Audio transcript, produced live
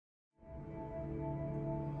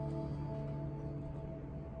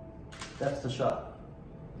That's the shot.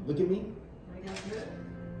 Look at me. Right down through it.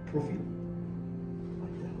 Profile.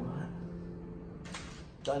 Like that.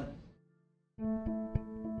 Done.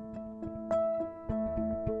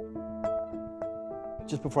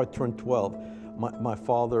 Just before I turned 12, my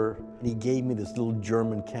father, he gave me this little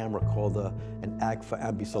German camera called an Agfa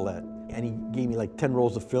Ambisolette. And he gave me like 10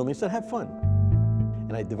 rolls of film. He said, have fun.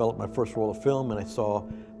 And I developed my first roll of film, and I saw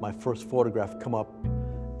my first photograph come up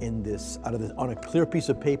in this, on a clear piece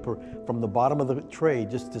of paper. From the bottom of the tray,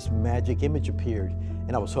 just this magic image appeared,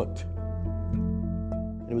 and I was hooked.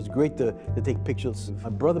 And it was great to take pictures of my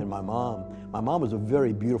brother and my mom. My mom was a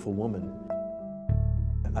very beautiful woman.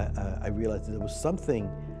 I realized that there was something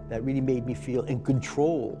that really made me feel in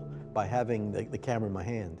control by having the camera in my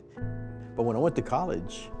hand. But when I went to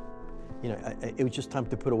college, you know, it was just time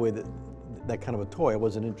to put away that kind of a toy. I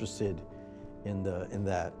wasn't interested in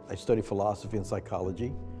that. I studied philosophy and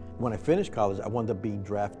psychology. When I finished college, I wound up being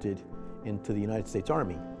drafted into the United States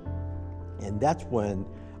Army. And that's when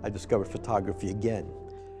I discovered photography again.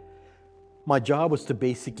 My job was to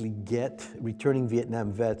basically get returning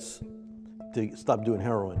Vietnam vets to stop doing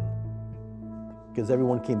heroin. Because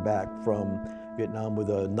everyone came back from Vietnam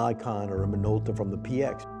with a Nikon or a Minolta from the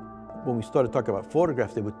PX. When we started talking about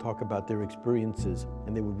photographs, they would talk about their experiences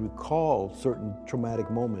and they would recall certain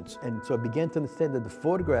traumatic moments. And so I began to understand that the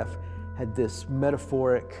photograph had this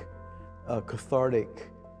metaphoric, cathartic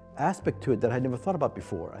aspect to it that I never thought about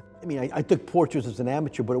before. I mean, I took portraits as an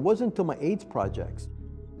amateur, but it wasn't until my AIDS projects,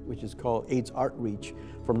 which is called AIDS Art Reach,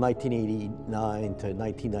 from 1989 to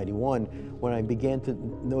 1991, when I began to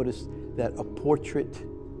notice that a portrait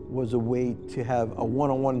was a way to have a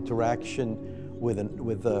one-on-one interaction with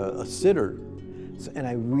a sitter. And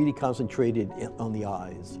I really concentrated on the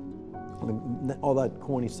eyes. I mean, all that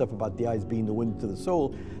corny stuff about the eyes being the window to the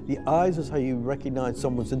soul, the eyes is how you recognize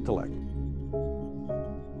someone's intellect.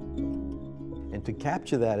 And to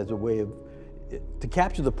capture that as a way of, to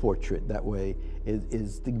capture the portrait that way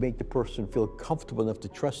is to make the person feel comfortable enough to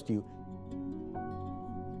trust you.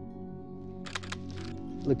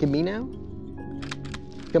 Look at me now.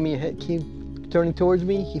 Coming ahead, keep turning towards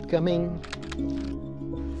me, keep coming.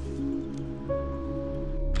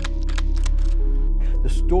 The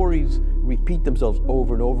stories repeat themselves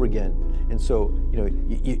over and over again. And so, you know,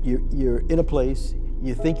 you're in a place,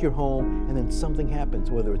 you think you're home, and then something happens,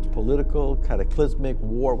 whether it's political, cataclysmic,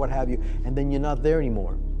 war, what have you, and then you're not there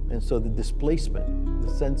anymore. And so the displacement, the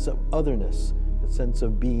sense of otherness, the sense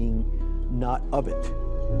of being not of it.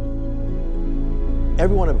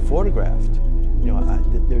 Everyone I've photographed, you know,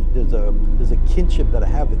 there's a kinship that I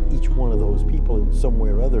have with each one of those people in some way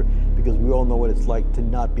or other, because we all know what it's like to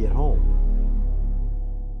not be at home.